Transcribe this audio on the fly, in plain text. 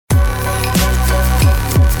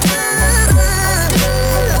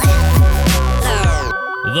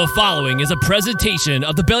The following is a presentation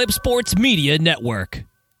of the Belly Up Sports Media Network.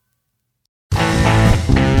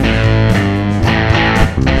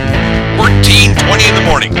 14:20 in the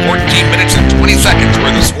morning, 14 minutes and 20 seconds where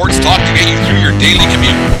the sports talk to get you through your daily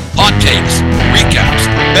commute. Hot takes, recaps,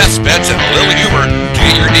 best bets, and a little humor to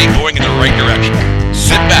get your day going in the right direction.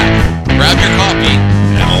 Sit back, grab your coffee,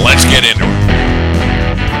 and let's get into it.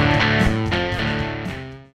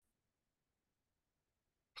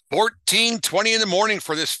 $14:20 in the morning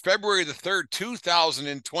for this February the 3rd,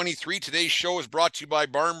 2023. Today's show is brought to you by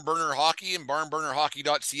Barn Burner Hockey and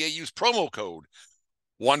barnburnerhockey.ca. Use promo code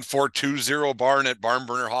 1420 barn at Barn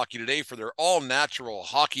Burner Hockey today for their all-natural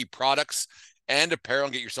hockey products and apparel,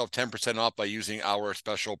 and get yourself 10% off by using our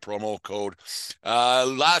special promo code.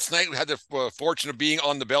 Last night we had the fortune of being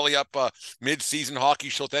on the Belly Up mid-season hockey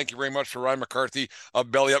show. Thank you very much for Ryan McCarthy of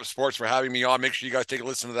Belly Up Sports for having me on. Make sure you guys take a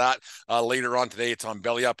listen to that later on today. It's on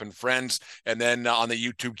Belly Up and Friends, and then on the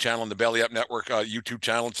YouTube channel, on the Belly Up Network YouTube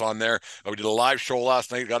channel, it's on there. We did a live show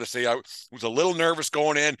last night. Got to say, I was a little nervous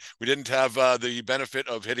going in. We didn't have the benefit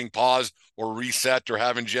of hitting pause or reset or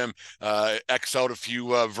having Jim X out a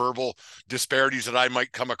few verbal disparities that I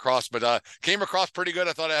might come across, but came across pretty good.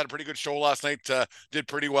 I thought I had a pretty good show last night. Did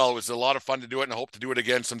pretty well. It was a lot of fun to do it, and I hope to do it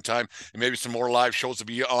again sometime, and maybe some more live shows to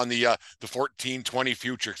be on the 14:20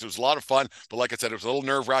 future, because it was a lot of fun. But like I said, it was a little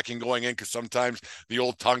nerve-wracking going in, because sometimes the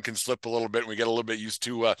old tongue can slip a little bit, and we get a little bit used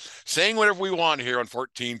to saying whatever we want here on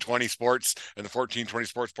 1420 Sports and the 1420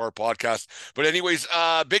 Sports Bar podcast. But anyways,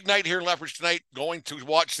 big night here in Lethbridge tonight. Going to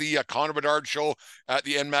watch the Connor Bedard show at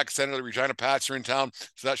the NMAX Center. The Regina Pats are in town,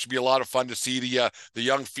 so that should be a lot of fun to see the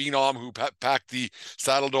young phenom who packed the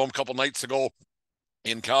Saddle Dome a couple nights ago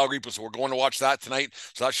in Calgary. So we're going to watch that tonight.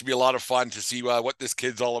 So that should be a lot of fun to see what this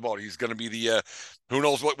kid's all about. He's going to be the who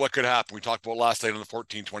knows what could happen. We talked about last night on the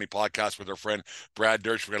 1420 podcast with our friend Brad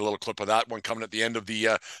Dirch. We got a little clip of that one coming at the end of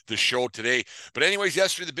the show today. But anyways,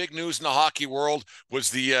 yesterday the big news in the hockey world was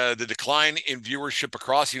the decline in viewership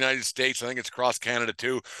across the United States. I think it's across Canada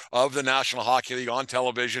too, of the National Hockey League on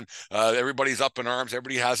television. Everybody's up in arms.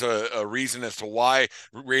 Everybody has a reason as to why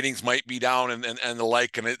ratings might be down and the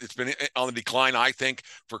like. And it's been on the decline, I think,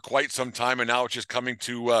 for quite some time. And now it's just coming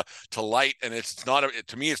to light. And it's not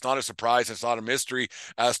to me, it's not a surprise. It's not a mystery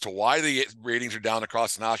as to why the ratings are down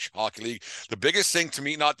across the National Hockey League. The biggest thing to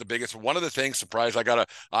me, not the biggest, one of the things, surprise, I got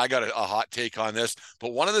a hot take on this,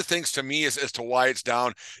 but one of the things to me is as to why it's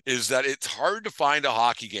down is that it's hard to find a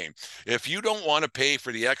hockey game. If you don't want to pay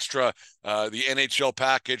for the extra, the NHL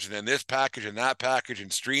package and then this package and that package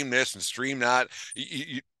and stream this and stream that,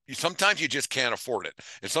 sometimes you just can't afford it.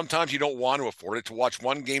 And sometimes you don't want to afford it to watch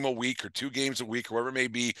one game a week or two games a week, or whatever it may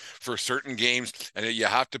be for certain games. And you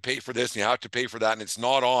have to pay for this and you have to pay for that. And it's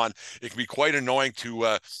not on. It can be quite annoying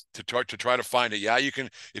to try to find it. Yeah, you can,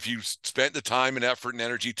 if you spent the time and effort and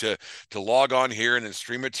energy to log on here and then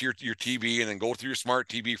stream it to your TV and then go through your smart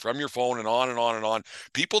TV from your phone and on and on and on.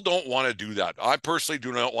 People don't want to do that. I personally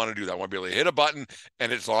do not want to do that. I want to be able to hit a button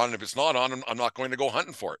and it's on. And if it's not on, I'm not going to go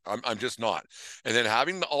hunting for it. I'm just not. And then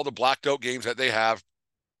having all the blacked out games that they have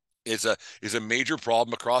is a major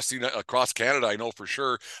problem across Canada. I know for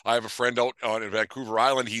sure. I have a friend out on Vancouver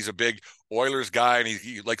Island. He's a big Oilers guy, and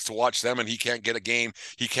he likes to watch them, and he can't get a game.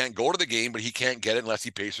 He can't go to the game, but he can't get it unless he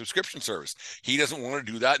pays subscription service. He doesn't want to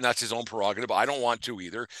do that, and that's his own prerogative. I don't want to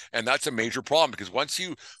either, and that's a major problem, because once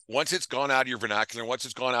it's gone out of your vernacular, once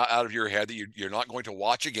it's gone out of your head that you're not going to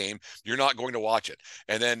watch a game, you're not going to watch it.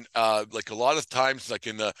 And then like a lot of times, like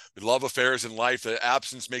in the love affairs in life, the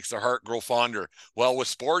absence makes the heart grow fonder. Well, with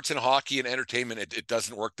sports and hockey and entertainment, it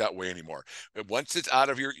doesn't work that way anymore. Once it's out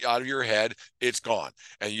of your head, it's gone,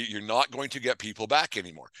 and you're not going to get people back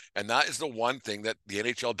anymore. And that is the one thing that the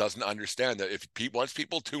NHL doesn't understand, that once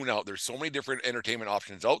people tune out, there's so many different entertainment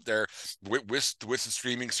options out there with the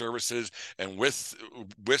streaming services and with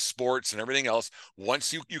sports and everything else.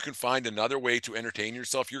 Once you can find another way to entertain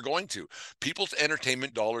yourself, you're going to. People's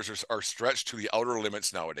entertainment dollars are stretched to the outer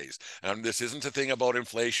limits nowadays. And this isn't a thing about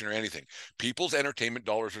inflation or anything. People's entertainment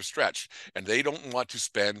dollars are stretched, and they don't want to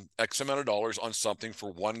spend X amount of dollars on something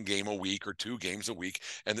for one game a week or two games a week.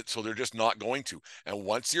 And so they're just not going to. And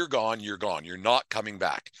once you're gone, you're gone. You're not coming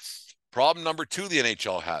back. Problem number two the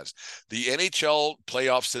NHL has. The NHL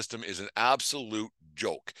playoff system is an absolute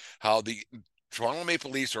joke. How the Toronto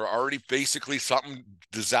Maple Leafs are already basically something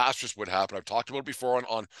disastrous would happen. I've talked about it before on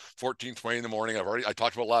 1420 in the morning. I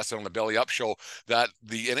talked about last night on the Belly Up show that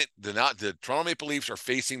the Toronto Maple Leafs are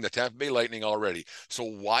facing the Tampa Bay Lightning already. So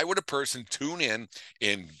why would a person tune in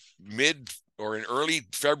mid or in early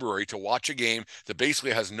February to watch a game that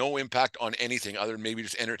basically has no impact on anything other than maybe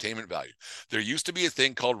just entertainment value. There used to be a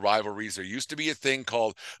thing called rivalries. There used to be a thing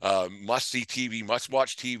called must-see TV,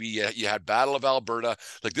 must-watch TV. You had Battle of Alberta.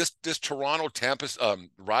 Like this Toronto Tampa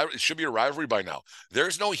rival, it should be a rivalry by now.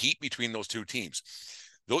 There's no heat between those two teams.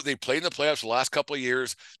 Though they played in the playoffs the last couple of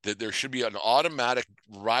years, that there should be an automatic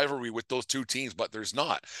rivalry with those two teams, but there's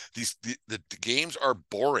not. The games are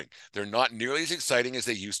boring. They're not nearly as exciting as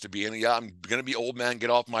they used to be. And yeah, I'm gonna be old man,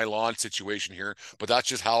 get off my lawn situation here, but that's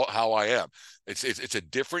just how I am. It's a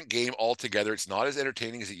different game altogether. It's not as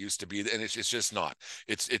entertaining as it used to be, and it's just not.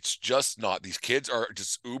 It's just not. These kids are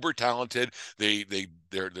just uber talented. They're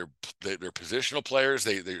positional players.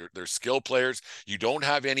 They're skill players. You don't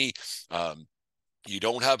have any you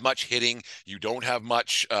don't have much hitting. You don't have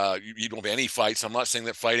much. You don't have any fights. I'm not saying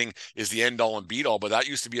that fighting is the end all and beat all, but that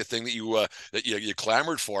used to be a thing that you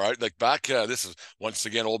clamored for. Like back. This is once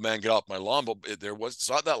again, old man, get off my lawn. But it's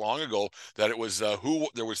not that long ago that it was who.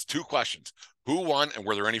 There was two questions: who won, and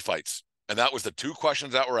were there any fights? And that was the two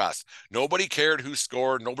questions that were asked. Nobody cared who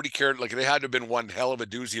scored. Nobody cared. Like they had to have been one hell of a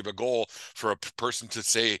doozy of a goal for a person to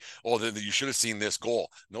say, "Oh, then you should have seen this goal."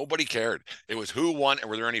 Nobody cared. It was who won and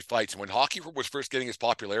were there any fights. And when hockey was first getting its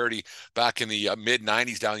popularity back in the mid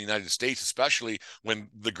 '90s down in the United States, especially when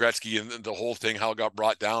the Gretzky and the whole thing how it got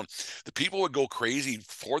brought down, the people would go crazy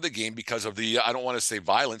for the game because of the I don't want to say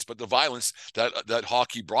violence, but the violence that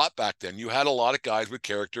hockey brought back then. You had a lot of guys with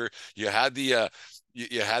character. You had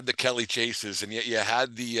you had the Kelly Chases, and you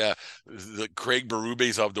had the Craig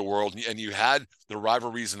Berubes of the world, and you had the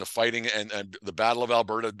rivalries and the fighting and the Battle of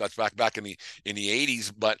Alberta. That's back in the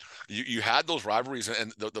 '80s. But you had those rivalries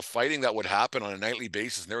and the fighting that would happen on a nightly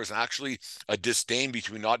basis. And there was actually a disdain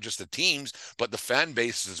between not just the teams, but the fan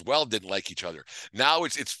bases as well didn't like each other. Now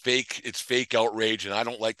it's fake outrage, and I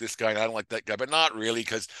don't like this guy and I don't like that guy, but not really,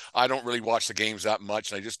 because I don't really watch the games that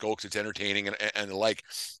much, and I just go because it's entertaining and the like.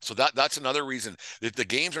 So that's another reason. The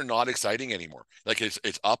games are not exciting anymore. Like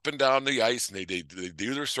it's up and down the ice, and they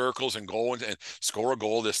do their circles and go and score a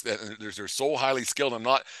goal. They're so highly skilled. I'm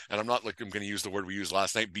not like I'm going to use the word we used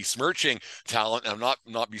last night, besmirching talent. I'm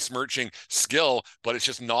not besmirching skill, but it's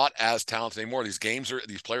just not as talented anymore. These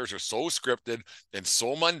players are so scripted and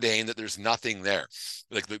so mundane that there's nothing there.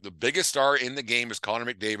 Like the biggest star in the game is Connor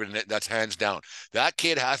McDavid, and that's hands down. That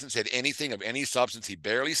kid hasn't said anything of any substance. He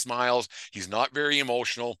barely smiles. He's not very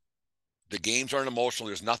emotional. The games aren't emotional.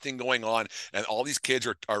 There's nothing going on. And all these kids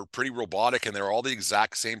are pretty robotic, and they're all the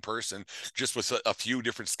exact same person, just with a few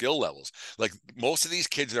different skill levels. Like most of these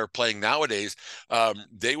kids that are playing nowadays,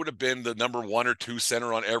 they would have been the number one or two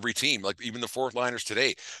center on every team. Like even the fourth liners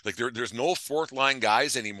today, like there's no fourth line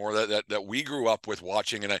guys anymore that we grew up with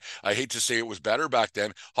watching. And I hate to say it was better back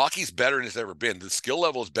then. Hockey's better than it's ever been. The skill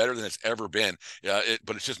level is better than it's ever been.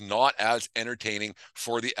 But it's just not as entertaining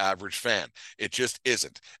for the average fan. It just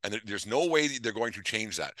isn't. And there's no way they're going to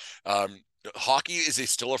change that. Hockey is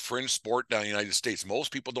still a fringe sport down in the United States.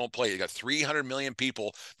 Most people don't play it. You got 300 million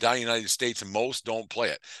people down in the United States, and most don't play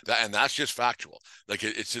it. And that's just factual. Like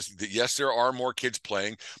it's just yes, there are more kids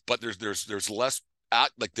playing, but there's less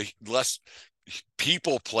less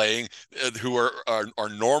people playing who are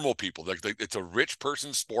normal people. Like it's a rich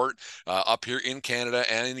person sport up here in Canada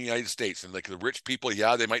and in the United States. And like the rich people,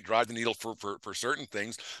 yeah, they might drive the needle for certain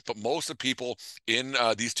things, but most of the people in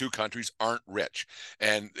these two countries aren't rich.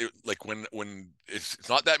 And like when it's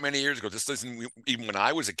not that many years ago, this isn't even when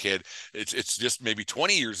I was a kid. It's just maybe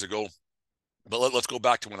 20 years ago. But let's go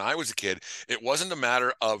back to when I was a kid. It wasn't a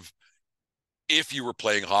matter of if you were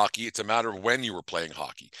playing hockey, it's a matter of when you were playing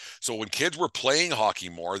hockey. So when kids were playing hockey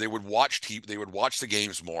more, they would watch the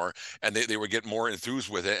games more, and they would get more enthused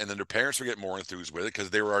with it, and then their parents would get more enthused with it because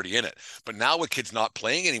they were already in it. But now with kids not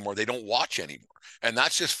playing anymore, they don't watch anymore. And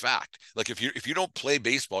that's just fact. Like if you don't play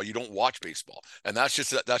baseball, you don't watch baseball. And that's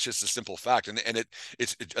just a simple fact. And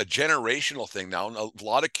it's a generational thing now. And a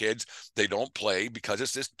lot of kids, they don't play because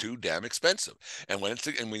it's just too damn expensive. And when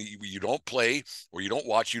you don't play or you don't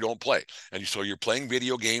watch, you don't play. And so you're playing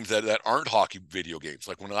video games that aren't hockey video games.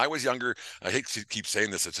 Like when I was younger, I hate to keep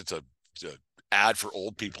saying this, it's a ad for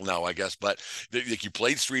old people now, I guess, but like you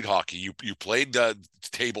played street hockey, you played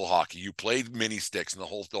table hockey, you played mini sticks, and the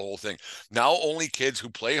whole thing. Now only kids who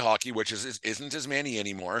play hockey, which isn't as many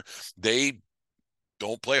anymore, they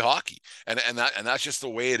don't play hockey, and that's just the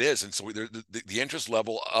way it is. And so the interest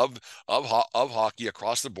level of hockey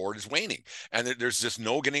across the board is waning, and there's just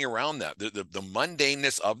no getting around that. The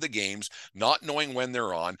mundaneness of the games, not knowing when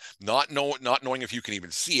they're on, not knowing if you can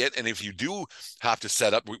even see it, and if you do have to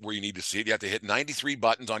set up where you need to see it, you have to hit 93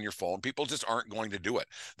 buttons on your phone. People just aren't going to do it.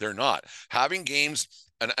 They're not having games.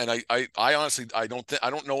 And I honestly I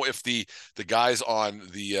don't know if the guys on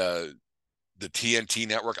the TNT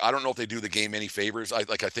network. I don't know if they do the game any favors. I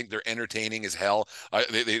think they're entertaining as hell.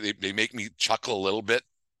 They make me chuckle a little bit.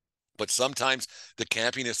 But sometimes the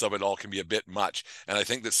campiness of it all can be a bit much. And I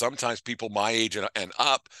think that sometimes people my age and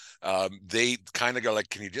up, they kind of go like,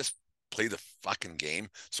 can you just play the fucking game?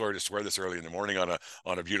 Sorry to swear this early in the morning on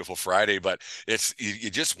a beautiful Friday, but it's you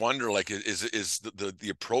just wonder, like, is the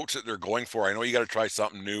approach that they're going for? I know you got to try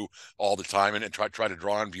something new all the time and try to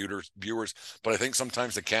draw on viewers, but I think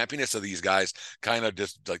sometimes the campiness of these guys kind of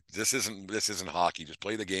just like, this isn't hockey. Just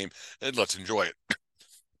play the game and let's enjoy it.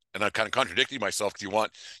 And I'm kind of contradicting myself because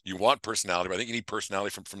you want personality, but I think you need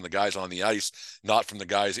personality from the guys on the ice, not from the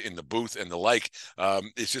guys in the booth and the like.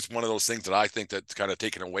 It's just one of those things that I think that's kind of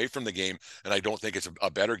taken away from the game, and I don't think it's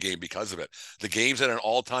a better game because of it. The game's at an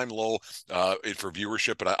all-time low for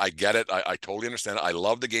viewership, but I get it. I totally understand it. I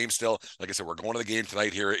love the game still. Like I said, we're going to the game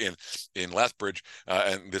tonight here in Lethbridge,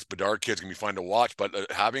 and this Bedard kid's gonna be fun to watch. But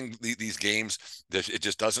having these games, it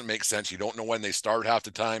just doesn't make sense. You don't know when they start half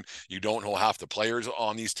the time. You don't know half the players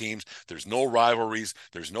on these teams. There's no rivalries.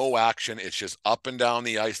 There's no action. It's just up and down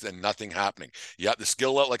the ice and nothing happening. Yeah, the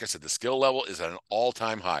skill level, like I said, the skill level is at an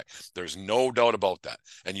all-time high. There's no doubt about that.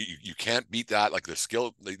 And you can't beat that. Like the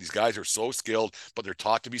skill, these guys are so skilled, but they're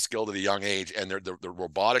taught to be skilled at a young age, and the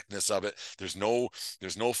roboticness of it. There's no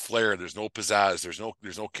flair. There's no pizzazz.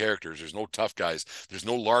 There's no characters. There's no tough guys. There's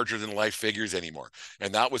no larger than life figures anymore.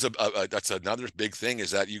 And that was that's another big thing, is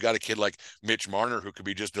that you got a kid like Mitch Marner who could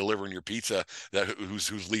be just delivering your pizza,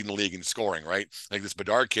 who's leading the league in scoring, right? Like this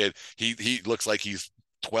Bedard kid, he looks like he's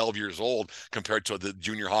 12 years old compared to the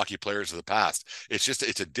junior hockey players of the past. It's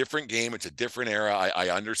a different game. It's a different era. I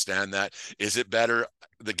understand that. Is it better?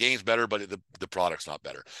 The game's better, but the product's not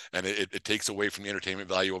better. And it takes away from the entertainment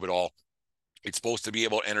value of it all. It's supposed to be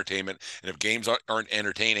about entertainment, and if games aren't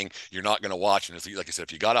entertaining, you're not going to watch. And like I said,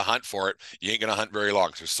 if you got to hunt for it, you ain't going to hunt very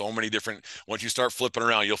long. There's so many different. Once you start flipping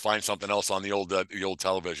around, you'll find something else on the old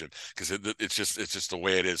television, because it's just the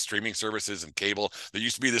way it is. Streaming services and cable. There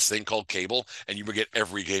used to be this thing called cable, and you would get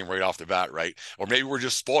every game right off the bat, right? Or maybe we're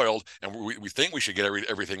just spoiled, and we think we should get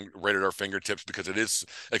everything right at our fingertips because it is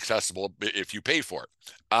accessible if you pay for it.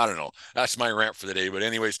 I don't know. That's my rant for the day. But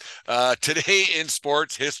anyways, today in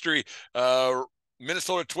sports history,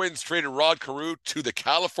 Minnesota Twins traded Rod Carew to the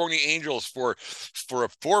California Angels for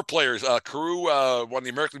four players. Carew won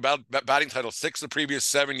the American batting title 6 the previous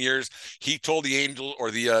 7 years. He told the Angels,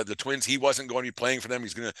 or the Twins, he wasn't going to be playing for them.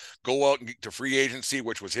 He's going to go out to free agency,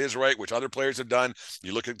 which was his right, which other players have done.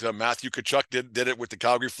 You look at Matthew Tkachuk did it with the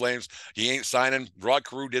Calgary Flames. He ain't signing. Rod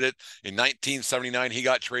Carew did it in 1979. He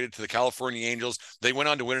got traded to the California Angels. They went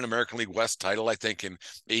on to win an American League West title, I think, in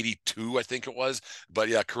 '82, I think it was. But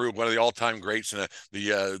yeah, Carew, one of the all-time greats, and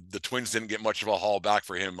the Twins didn't get much of a haul back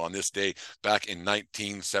for him on this day back in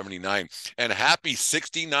 1979. And happy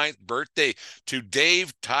 69th birthday to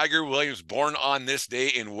Dave Tiger Williams, born on this day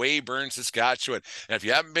in Weyburn, Saskatchewan. And if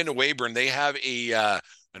you haven't been to Weyburn, they have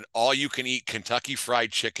an all-you-can-eat Kentucky Fried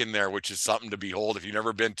Chicken there, which is something to behold. If you've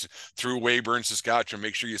never been through Weyburn, Saskatchewan,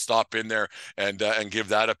 make sure you stop in there and give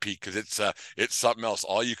that a peek, because it's something else.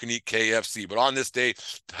 All-you-can-eat KFC. But on this day,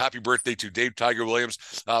 happy birthday to Dave Tiger Williams.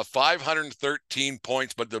 513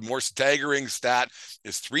 points, but the more staggering stat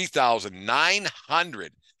is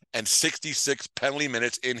 3,900 and 66 penalty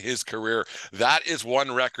minutes in his career. That is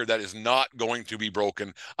one record that is not going to be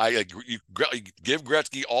broken. You give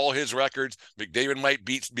Gretzky all his records. McDavid might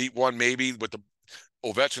beat one maybe, but the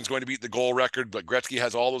Ovechkin's going to beat the goal record, but Gretzky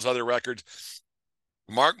has all those other records.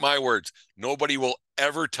 Mark my words, nobody will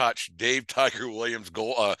ever touch Dave Tiger Williams'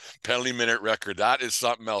 goal penalty minute record. That is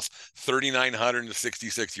something else.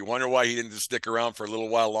 3,966. You wonder why he didn't just stick around for a little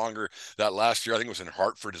while longer that last year. I think it was in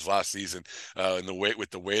Hartford his last season with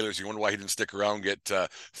the Whalers. You wonder why he didn't stick around and get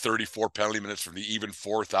 34 penalty minutes from the even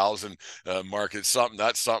 4,000 mark. That's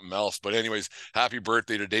something else. But anyways, happy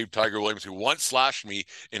birthday to Dave Tiger Williams, who once slashed me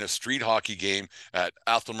in a street hockey game at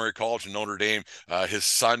Athol Murray College in Notre Dame. His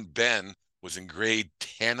son, Ben, was in grade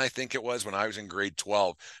 10, I think it was, when I was in grade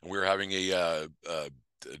 12, and we were having a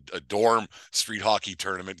dorm street hockey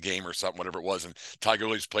tournament game or something, whatever it was, and Tiger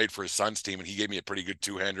Williams played for his son's team, and he gave me a pretty good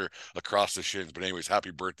two-hander across the shins. But anyways, happy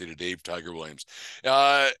birthday to Dave Tiger Williams.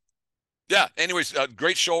 Yeah. Anyways,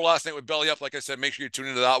 great show last night with Belly Up. Like I said, make sure you tune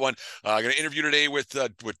into that one. I'm going to interview today with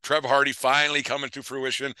Trev Hardy, finally coming to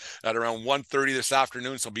fruition at around 1:30 this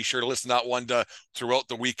afternoon. So be sure to listen to that one throughout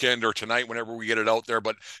the weekend or tonight whenever we get it out there.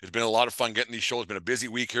 But it's been a lot of fun getting these shows. It's been a busy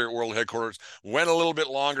week here at World Headquarters. Went a little bit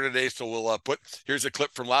longer today, so we'll here's a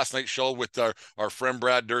clip from last night's show with our friend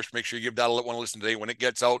Brad Durst. Make sure you give that a one listen today when it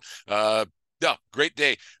gets out. Yeah, great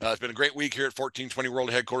day. It's been a great week here at 1420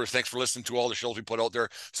 World Headquarters. Thanks for listening to all the shows we put out there.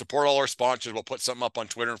 Support all our sponsors. We'll put something up on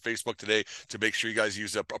Twitter and Facebook today to make sure you guys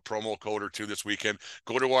use a promo code or two this weekend.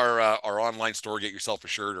 Go to our online store, get yourself a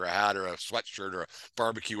shirt or a hat or a sweatshirt or a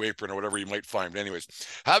barbecue apron or whatever you might find. But anyways,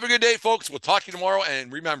 have a good day, folks. We'll talk to you tomorrow.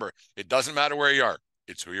 And remember, it doesn't matter where you are.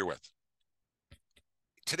 It's who you're with.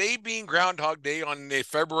 Today being Groundhog Day on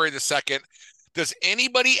February the 2nd, does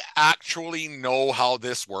anybody actually know how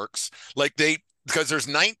this works? Because there's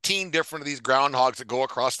 19 different of these groundhogs that go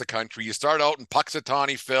across the country. You start out in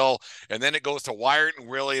Puxatawney, Phil, and then it goes to Wyatt and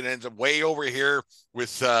Willie, and ends up way over here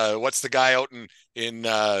with what's the guy out in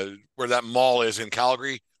where that mall is in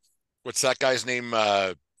Calgary? What's that guy's name?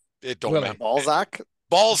 It don't Willie. matter.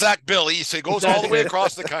 Balzac Billy. So it goes all the way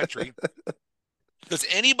across the country. Does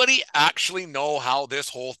anybody actually know how this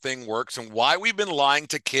whole thing works and why we've been lying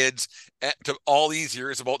to kids to all these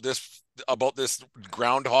years about this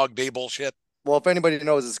Groundhog Day bullshit? Well, if anybody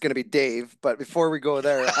knows, it's going to be Dave. But before we go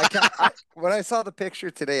there, when I saw the picture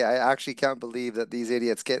today, I actually can't believe that these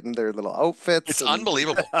idiots get in their little outfits. It's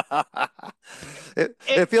unbelievable.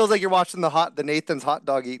 It feels like you're watching the Nathan's hot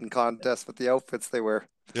dog eating contest with the outfits they wear.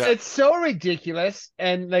 Yeah. It's so ridiculous,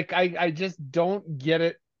 and like I just don't get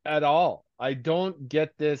it at all. I don't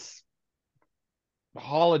get this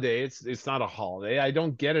holiday. It's not a holiday. I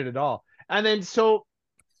don't get it at all. And then so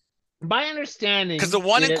my understanding, because the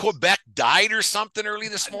one in Quebec died or something early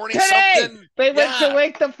this morning. Today, they went to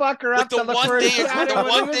wake the fucker up. The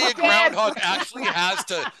one day a groundhog actually has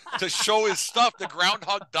to show his stuff. The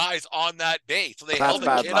groundhog dies on that day, so they held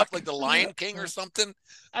the kid up like the Lion King or something.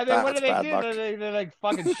 And then what do they do? They like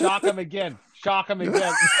fucking shock him again. Shock him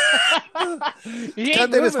again.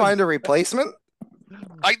 Can't they just find a replacement?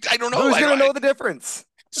 I don't know. Who's gonna know the difference?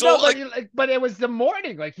 So no, but it was the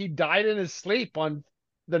morning. Like he died in his sleep on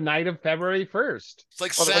the night of February 1st. It's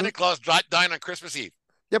like Santa Claus dying on Christmas Eve.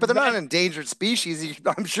 Yeah, but they're not an endangered species.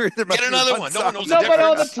 I'm sure there must get another one. No one knows the difference.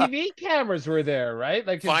 difference. But all the TV cameras were there, right?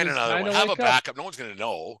 Like find another one. Have a backup. No one's gonna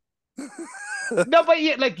know. No, but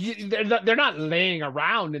they're not laying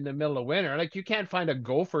around in the middle of winter. Like you can't find a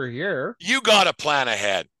gopher here. You got to plan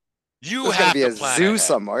ahead. There's have to be a zoo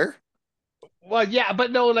somewhere. Well, yeah,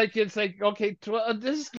 but no, like it's like okay, this is